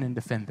step in and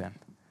defend them?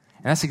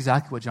 And that's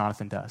exactly what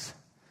Jonathan does.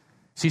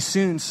 See,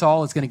 soon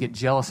Saul is going to get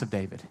jealous of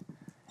David.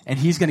 And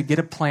he's going to get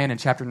a plan in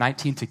chapter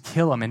 19 to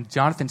kill him. And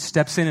Jonathan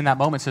steps in that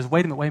moment and says,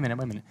 wait a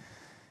minute.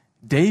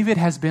 David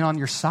has been on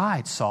your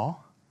side,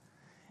 Saul.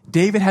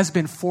 David has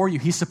been for you.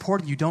 He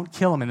supported you. Don't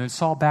kill him. And then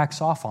Saul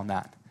backs off on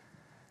that.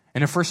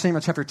 And in 1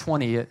 Samuel chapter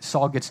 20,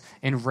 Saul gets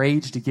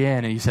enraged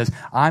again. And he says,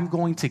 I'm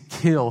going to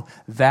kill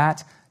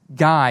that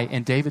guy.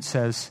 And David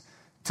says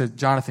to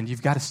Jonathan,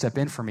 you've got to step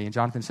in for me. And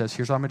Jonathan says,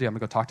 here's what I'm going to do. I'm going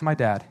to go talk to my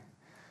dad.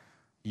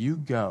 You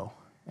go,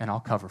 and I'll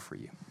cover for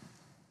you.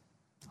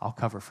 I'll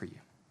cover for you.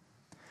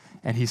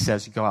 And he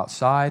says, you go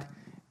outside.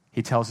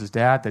 He tells his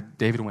dad that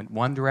David went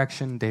one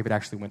direction. David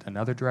actually went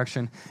another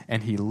direction.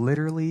 And he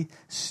literally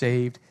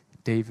saved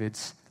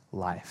David's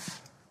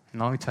life.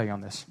 And let me tell you on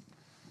this.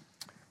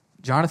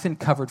 Jonathan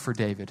covered for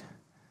David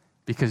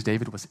because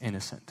David was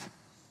innocent.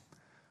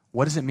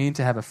 What does it mean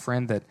to have a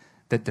friend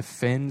that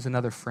defends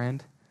another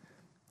friend?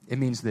 It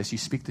means this. You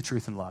speak the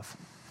truth in love.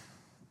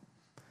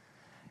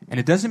 And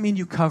it doesn't mean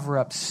you cover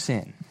up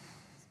sin.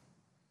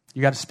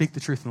 You got to speak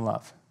the truth in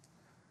love.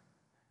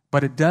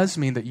 But it does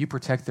mean that you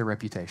protect their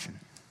reputation.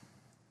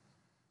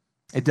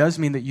 It does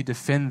mean that you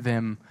defend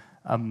them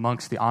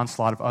amongst the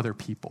onslaught of other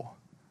people.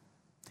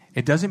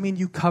 It doesn't mean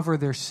you cover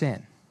their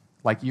sin.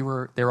 Like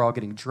they're all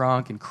getting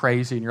drunk and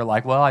crazy and you're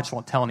like, well, I just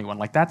won't tell anyone.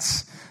 Like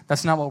that's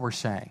not what we're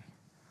saying.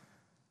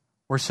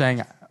 We're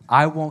saying,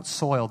 I won't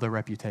soil their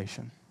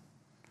reputation.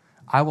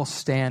 I will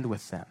stand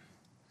with them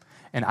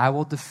and I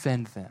will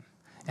defend them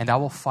and I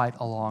will fight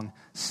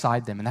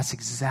alongside them. And that's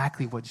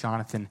exactly what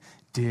Jonathan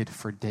did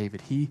for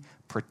David. He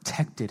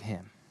protected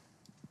him.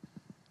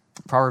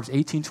 Proverbs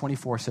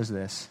 18:24 says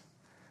this,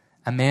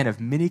 a man of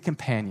many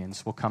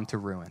companions will come to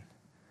ruin,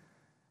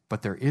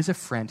 but there is a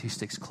friend who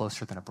sticks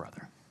closer than a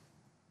brother.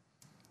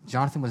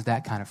 Jonathan was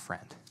that kind of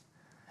friend.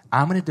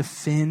 I'm going to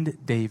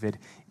defend David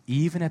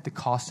even at the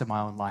cost of my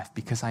own life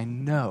because I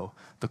know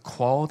the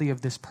quality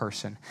of this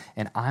person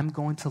and I'm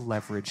going to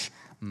leverage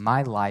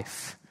my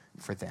life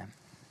for them.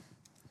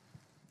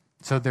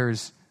 So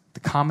there's the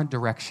common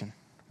direction.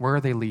 Where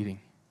are they leading?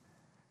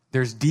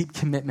 There's deep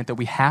commitment that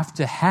we have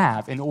to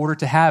have in order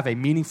to have a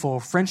meaningful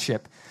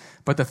friendship.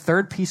 But the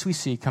third piece we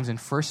see comes in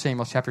 1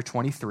 Samuel chapter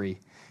 23,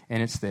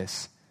 and it's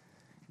this.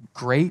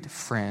 Great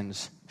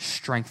friends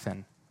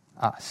strengthen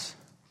us.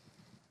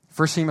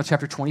 1 Samuel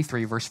chapter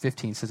 23, verse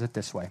 15 says it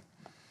this way.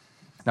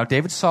 Now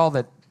David saw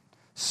that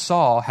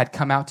Saul had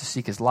come out to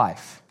seek his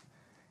life,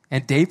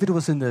 and David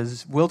was in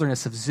the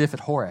wilderness of Ziph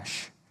at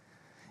Horesh.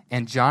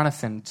 And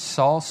Jonathan,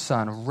 Saul's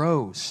son,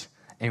 rose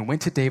and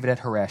went to David at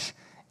Horesh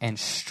and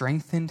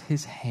strengthened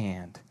his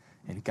hand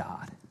in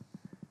God.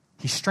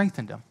 He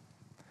strengthened him.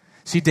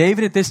 See,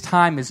 David at this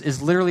time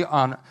is literally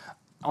on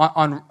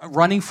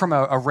running from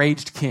a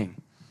raged king.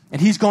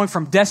 And he's going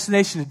from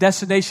destination to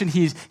destination.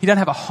 He doesn't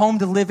have a home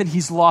to live in.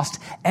 He's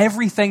lost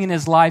everything in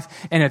his life.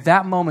 And at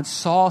that moment,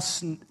 Saul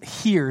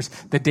hears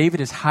that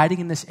David is hiding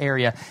in this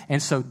area.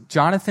 And so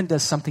Jonathan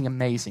does something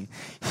amazing.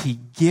 He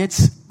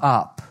gets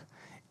up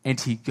and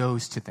he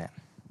goes to them.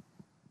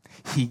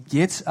 He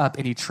gets up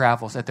and he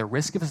travels at the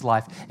risk of his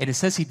life. And it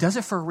says he does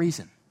it for a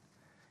reason.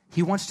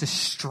 He wants to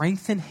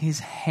strengthen his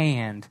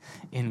hand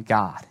in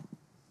God.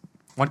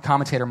 One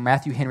commentator,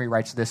 Matthew Henry,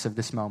 writes this of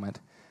this moment.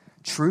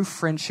 True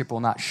friendship will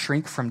not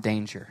shrink from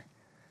danger,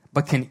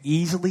 but can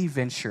easily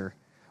venture,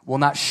 will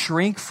not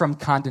shrink from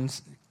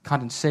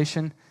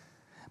condensation,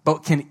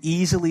 but can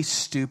easily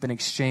stoop and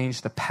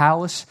exchange the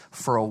palace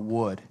for a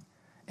wood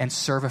and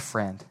serve a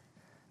friend.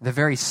 The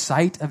very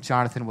sight of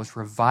Jonathan was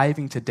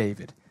reviving to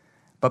David,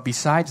 But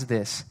besides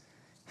this,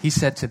 he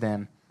said to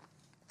them,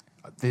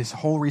 this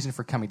whole reason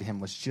for coming to him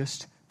was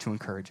just to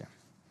encourage him.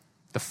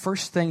 The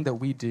first thing that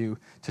we do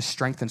to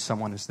strengthen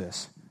someone is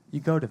this. You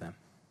go to them.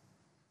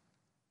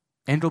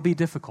 And it'll be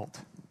difficult.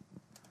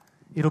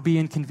 It'll be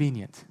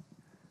inconvenient.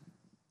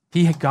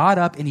 He had got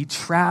up and he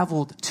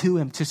traveled to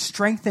him to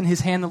strengthen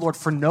his hand in the Lord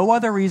for no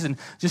other reason,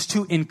 just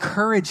to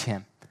encourage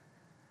him.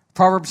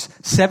 Proverbs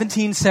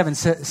 17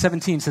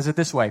 says it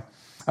this way,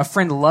 a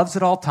friend loves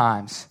at all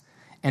times,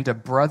 and a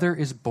brother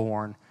is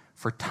born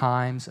for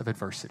times of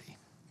adversity.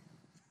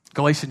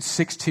 Galatians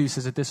 6:2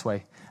 says it this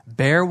way,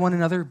 bear one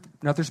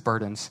another's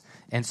burdens,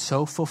 and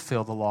so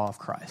fulfill the law of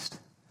Christ.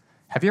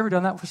 Have you ever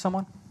done that for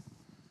someone?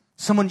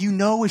 Someone you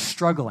know is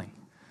struggling.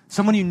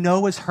 Someone you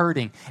know is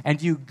hurting,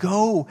 and you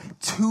go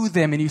to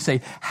them and you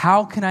say,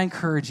 how can I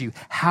encourage you?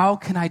 How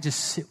can I just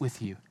sit with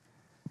you?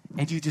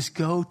 And you just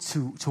go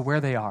to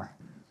where they are.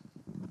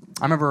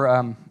 I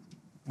remember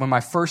when my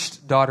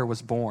first daughter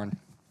was born,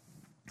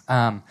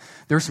 there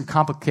were some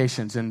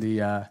complications in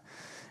the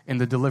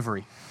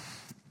delivery.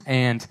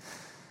 And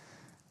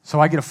so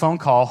I get a phone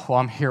call while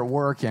I'm here at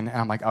work, and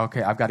I'm like,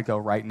 okay, I've got to go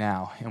right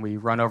now. And we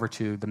run over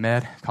to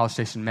the College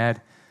Station Med,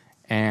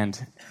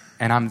 and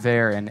I'm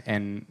there,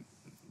 and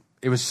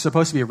it was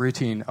supposed to be a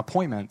routine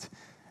appointment,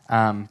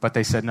 but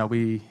they said, no,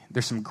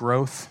 there's some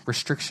growth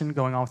restriction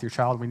going on with your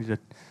child.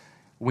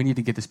 We need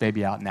to get this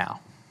baby out now.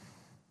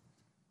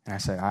 And I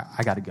said,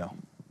 I got to go.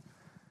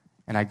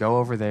 And I go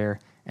over there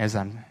as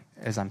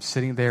I'm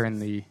sitting there in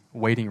the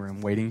waiting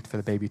room, waiting for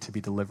the baby to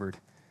be delivered.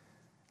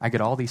 I get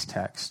all these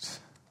texts.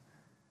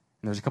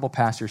 And there's a couple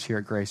pastors here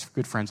at Grace,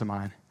 good friends of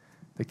mine,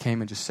 that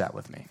came and just sat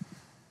with me.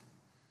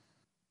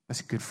 That's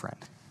a good friend.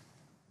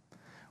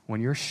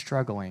 When you're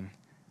struggling,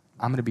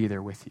 I'm going to be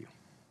there with you.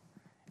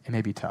 It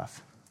may be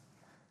tough.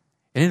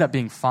 It ended up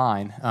being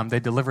fine. They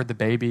delivered the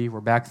baby.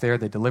 We're back there.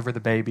 They delivered the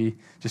baby,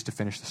 just to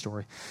finish the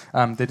story.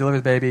 They delivered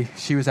the baby.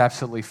 She was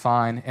absolutely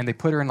fine. And they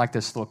put her in like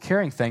this little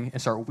carrying thing and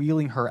start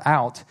wheeling her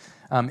out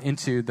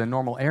into the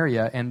normal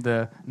area. And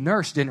the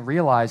nurse didn't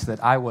realize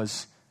that I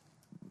was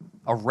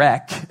a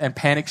wreck and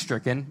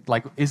panic-stricken.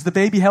 Like, is the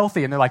baby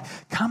healthy? And they're like,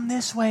 come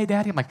this way,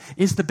 Daddy. I'm like,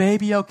 is the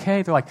baby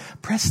okay? They're like,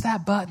 press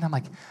that button. I'm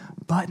like,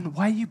 button?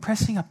 Why are you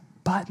pressing a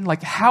button?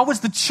 Like, how was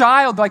the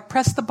child? They're like,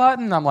 press the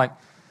button. I'm like,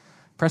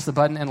 press the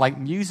button, and like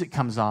music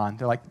comes on.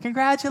 They're like,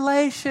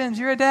 congratulations,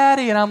 you're a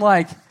daddy. And I'm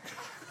like,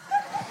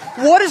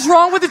 what is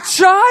wrong with the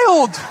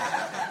child?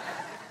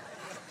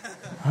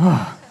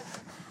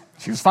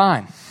 She was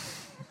fine.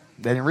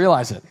 They didn't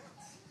realize it.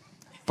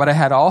 But I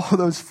had all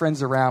those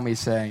friends around me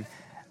saying,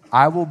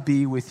 I will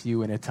be with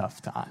you in a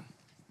tough time.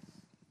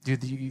 Do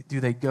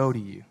they go to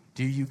you?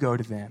 Do you go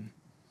to them?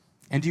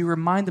 And do you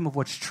remind them of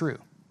what's true?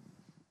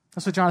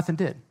 That's what Jonathan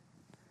did.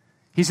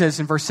 He says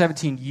in verse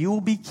 17, you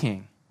will be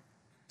king.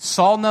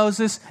 Saul knows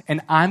this,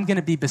 and I'm going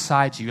to be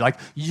beside you. Like,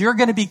 you're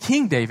going to be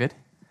king, David.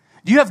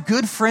 Do you have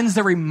good friends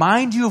that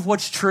remind you of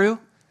what's true?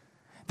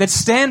 That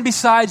stand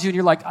beside you, and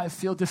you're like, I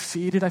feel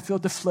defeated, I feel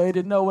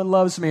deflated, no one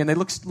loves me. And they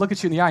look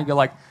at you in the eye and go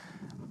like,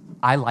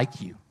 I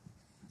like you.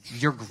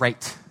 You're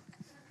great.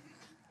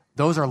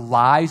 Those are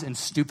lies and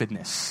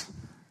stupidness.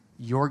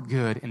 You're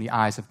good in the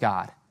eyes of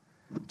God.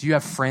 Do you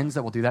have friends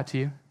that will do that to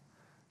you?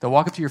 They'll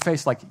walk up to your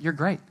face like, you're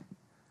great.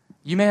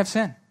 You may have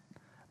sinned,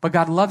 but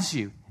God loves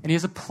you, and he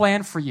has a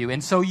plan for you.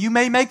 And so you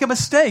may make a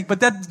mistake, but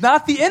that's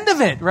not the end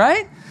of it,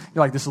 right?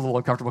 You're like, this is a little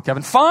uncomfortable,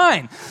 Kevin.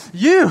 Fine.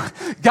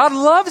 God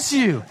loves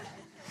you.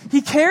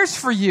 He cares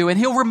for you, and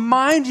he'll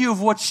remind you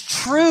of what's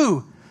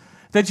true.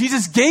 That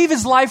Jesus gave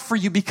his life for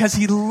you because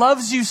he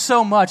loves you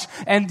so much,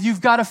 and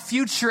you've got a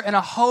future and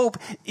a hope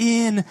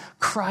in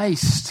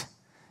Christ.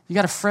 You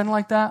got a friend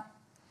like that?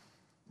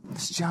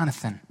 It's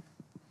Jonathan.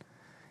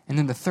 And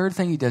then the third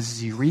thing he does is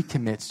he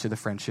recommits to the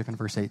friendship in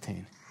verse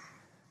 18.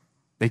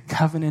 They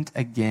covenant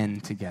again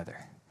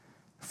together.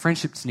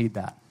 Friendships need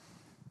that.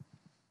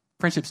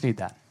 Friendships need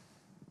that.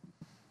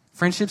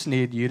 Friendships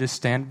need you to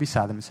stand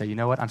beside them and say, you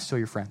know what? I'm still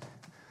your friend.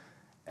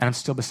 And I'm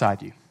still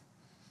beside you.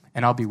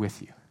 And I'll be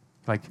with you.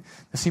 Like,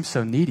 this seems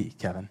so needy,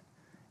 Kevin.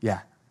 Yeah,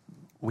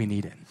 we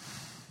need it.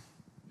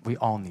 We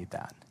all need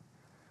that.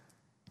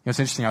 You know, it's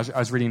interesting. I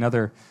was reading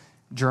another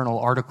journal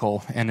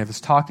article, and it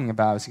was talking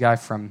about this guy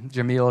from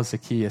Jamil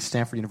Zaki, a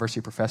Stanford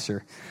University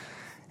professor,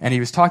 and he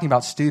was talking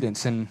about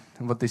students, and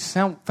what they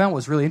found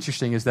was really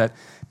interesting is that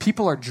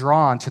people are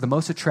drawn to the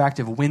most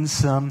attractive,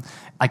 winsome,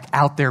 like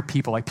out there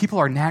people. Like, people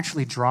are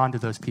naturally drawn to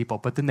those people,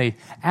 but then they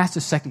asked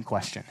a second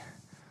question.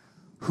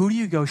 Who do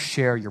you go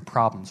share your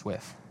problems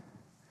with?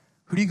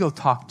 Who do you go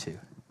talk to? You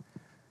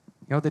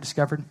know what they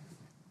discovered?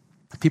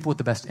 People with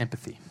the best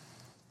empathy.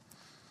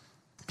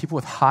 People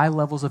with high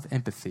levels of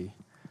empathy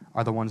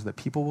are the ones that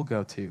people will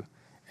go to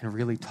and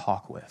really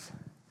talk with.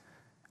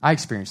 I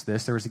experienced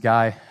this. There was a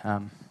guy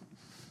kind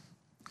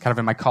of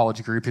in my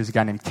college group. He was a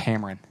guy named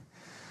Cameron.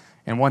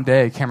 And one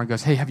day, Cameron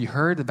goes, hey, have you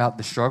heard about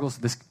the struggles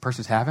this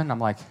person's having? I'm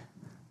like,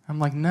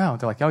 no.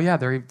 They're like, oh, yeah,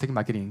 they're thinking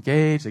about getting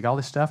engaged, like all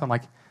this stuff. I'm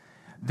like,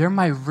 they're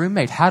my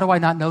roommate. How do I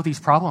not know these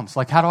problems?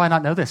 Like, how do I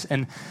not know this?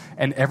 And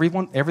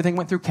everything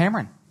went through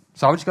Cameron.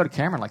 So I would just go to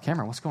Cameron, like,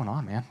 Cameron, what's going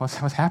on, man? What's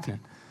happening?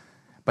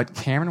 But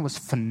Cameron was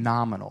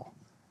phenomenal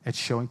at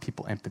showing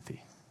people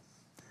empathy,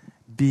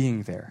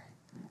 being there,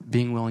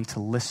 being willing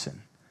to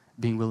listen,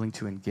 being willing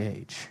to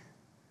engage.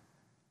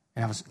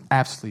 And that was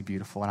absolutely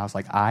beautiful. And I was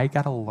like, I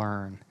got to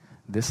learn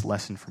this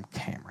lesson from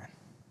Cameron.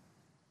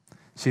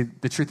 See,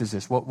 the truth is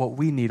this. What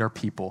we need are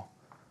people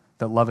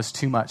that love us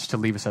too much to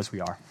leave us as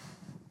we are,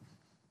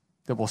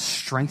 that will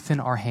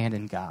strengthen our hand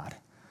in God,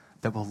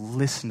 that will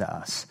listen to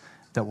us,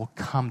 that will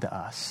come to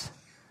us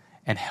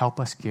and help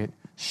us get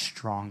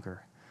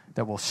stronger,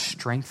 that will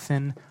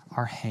strengthen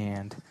our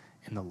hand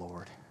in the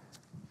Lord.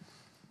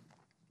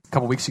 A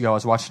couple weeks ago, I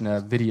was watching a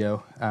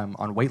video on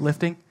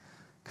weightlifting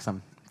because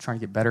I'm trying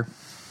to get better.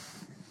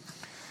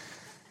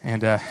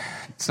 And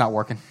it's not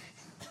working.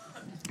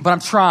 But I'm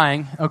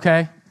trying,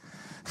 okay?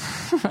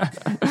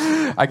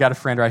 I got a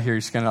friend right here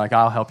who's going to like,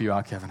 I'll help you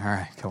out, Kevin. All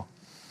right, cool.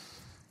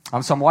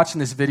 So I'm watching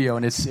this video,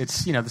 and it's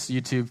this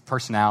YouTube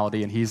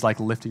personality, and he's like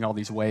lifting all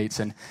these weights,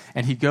 and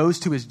he goes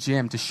to his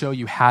gym to show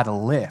you how to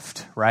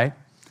lift, right?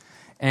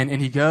 And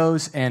he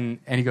goes, and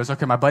he goes,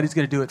 okay, my buddy's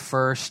going to do it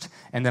first,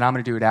 and then I'm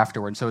going to do it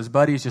afterward. And so his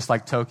buddy's just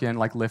like token,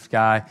 like lift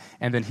guy,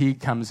 and then he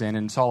comes in,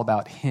 and it's all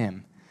about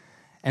him.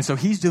 And so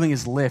he's doing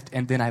his lift,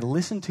 and then I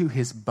listen to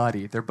his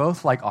buddy. They're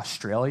both like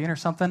Australian or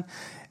something.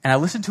 And I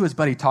listen to his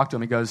buddy talk to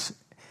him. He goes,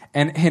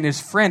 and his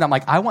friend, I'm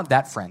like, I want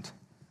that friend.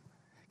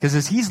 Because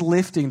as he's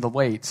lifting the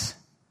weights,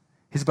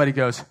 his buddy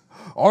goes,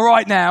 all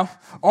right now,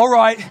 all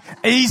right,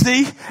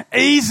 easy,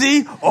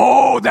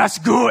 oh, that's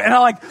good. And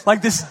I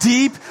like this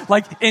deep,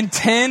 like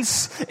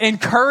intense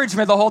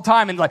encouragement the whole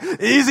time, and like,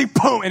 easy,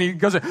 boom, and he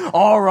goes,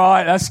 all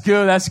right, that's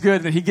good.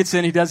 And then he gets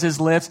in, he does his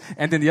lifts,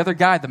 and then the other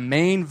guy, the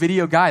main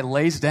video guy,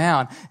 lays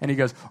down, and he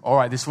goes, all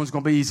right, this one's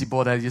going to be easy,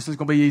 boy, this one's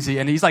going to be easy.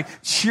 And he's like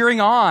cheering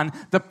on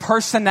the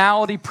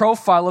personality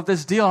profile of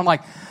this deal. I'm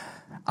like,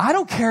 I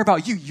don't care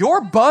about you. Your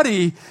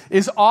buddy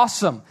is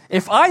awesome.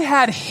 If I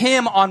had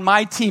him on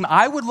my team,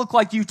 I would look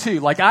like you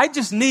too. Like, I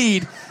just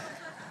need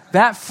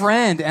that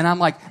friend. And I'm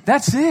like,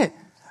 that's it.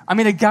 I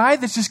mean, a guy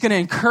that's just going to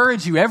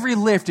encourage you every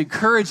lift,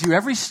 encourage you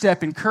every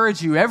step,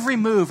 encourage you every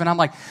move. And I'm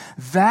like,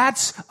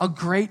 that's a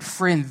great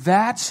friend.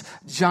 That's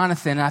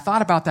Jonathan. And I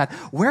thought about that.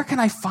 Where can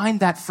I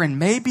find that friend?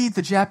 Maybe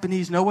the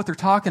Japanese know what they're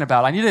talking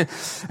about. I need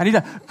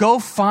to go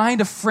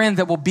find a friend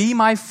that will be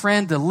my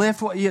friend to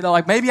lift.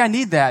 Like maybe I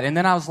need that. And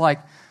then I was like,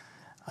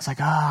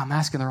 I'm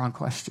asking the wrong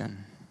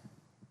question.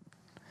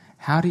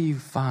 How do you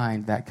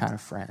find that kind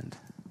of friend?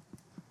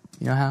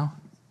 You know how?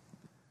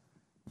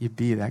 You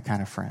be that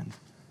kind of friend.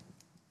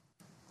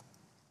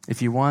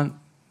 If you want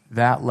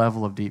that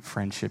level of deep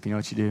friendship, you know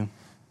what you do?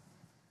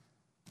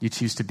 You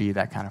choose to be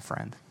that kind of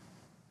friend.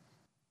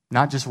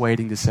 Not just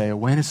waiting to say,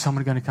 when is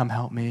someone going to come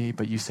help me?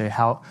 But you say,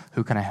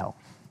 who can I help?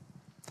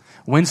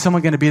 When's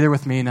someone going to be there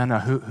with me? No,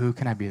 who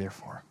can I be there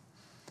for?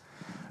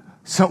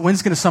 So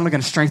when's someone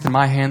going to strengthen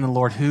my hand in the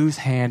Lord? Whose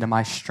hand am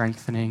I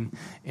strengthening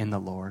in the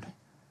Lord?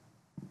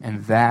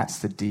 And that's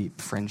the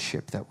deep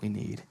friendship that we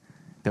need.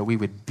 That we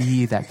would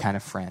be that kind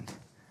of friend.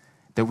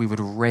 That we would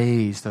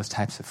raise those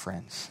types of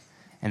friends.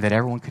 And that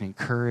everyone can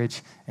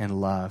encourage and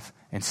love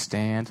and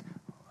stand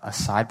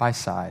side by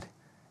side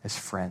as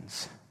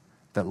friends.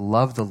 That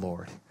love the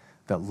Lord.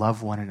 That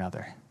love one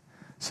another.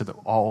 So that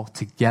all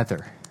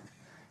together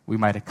we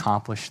might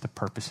accomplish the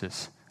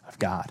purposes of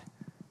God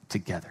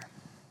together.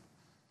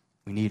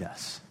 We need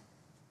us.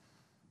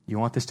 You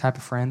want this type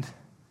of friend?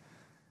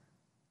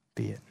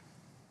 Be it.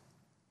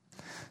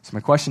 So my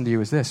question to you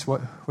is this.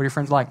 What are your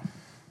friends like?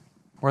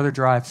 Where are their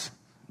drives?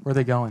 Where are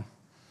they going?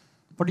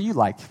 What are you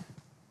like?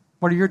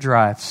 What are your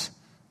drives?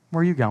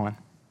 Where are you going?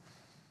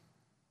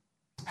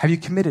 Have you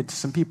committed to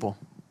some people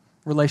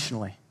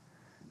relationally?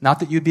 Not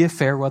that you'd be a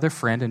fair weather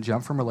friend and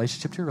jump from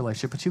relationship to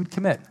relationship, but you would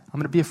commit. I'm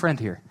going to be a friend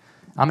here.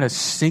 I'm going to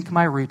sink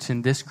my roots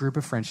in this group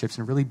of friendships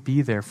and really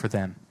be there for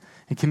them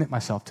and commit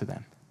myself to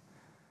them.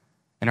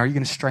 And are you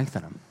going to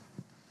strengthen them?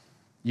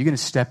 You're going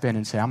to step in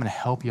and say, I'm going to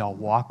help y'all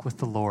walk with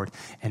the Lord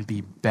and be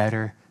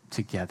better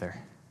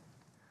together.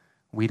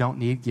 We don't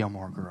need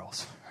Gilmore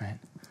Girls, right?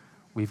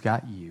 We've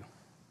got you.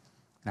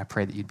 And I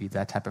pray that you'd be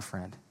that type of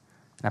friend.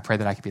 And I pray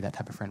that I could be that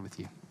type of friend with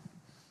you.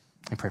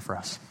 And pray for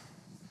us.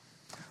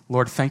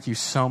 Lord, thank you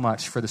so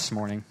much for this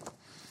morning.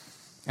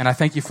 And I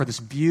thank you for this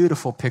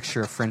beautiful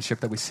picture of friendship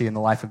that we see in the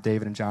life of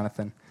David and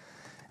Jonathan.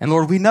 And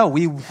Lord, we know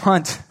we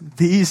want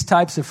these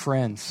types of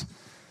friends.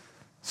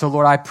 So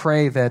Lord, I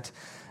pray that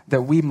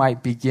we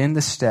might begin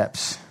the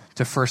steps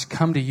to first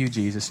come to you,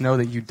 Jesus. Know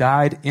that you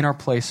died in our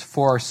place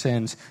for our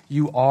sins.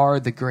 You are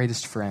the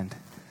greatest friend.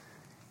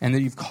 And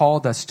that you've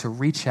called us to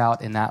reach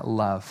out in that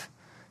love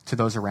to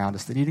those around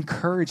us that need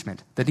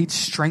encouragement, that need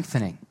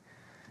strengthening,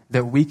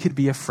 that we could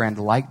be a friend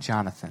like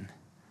Jonathan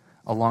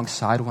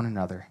alongside one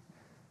another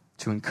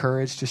to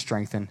encourage, to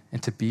strengthen,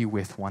 and to be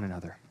with one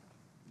another.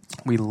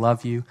 We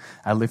love you.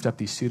 I lift up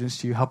these students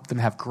to you. Help them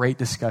have great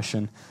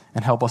discussion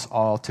and help us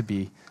all to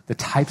be the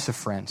types of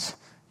friends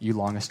you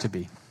long us to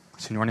be.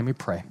 So in your name we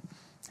pray.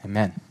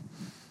 Amen.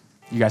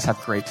 You guys have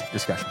great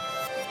discussion.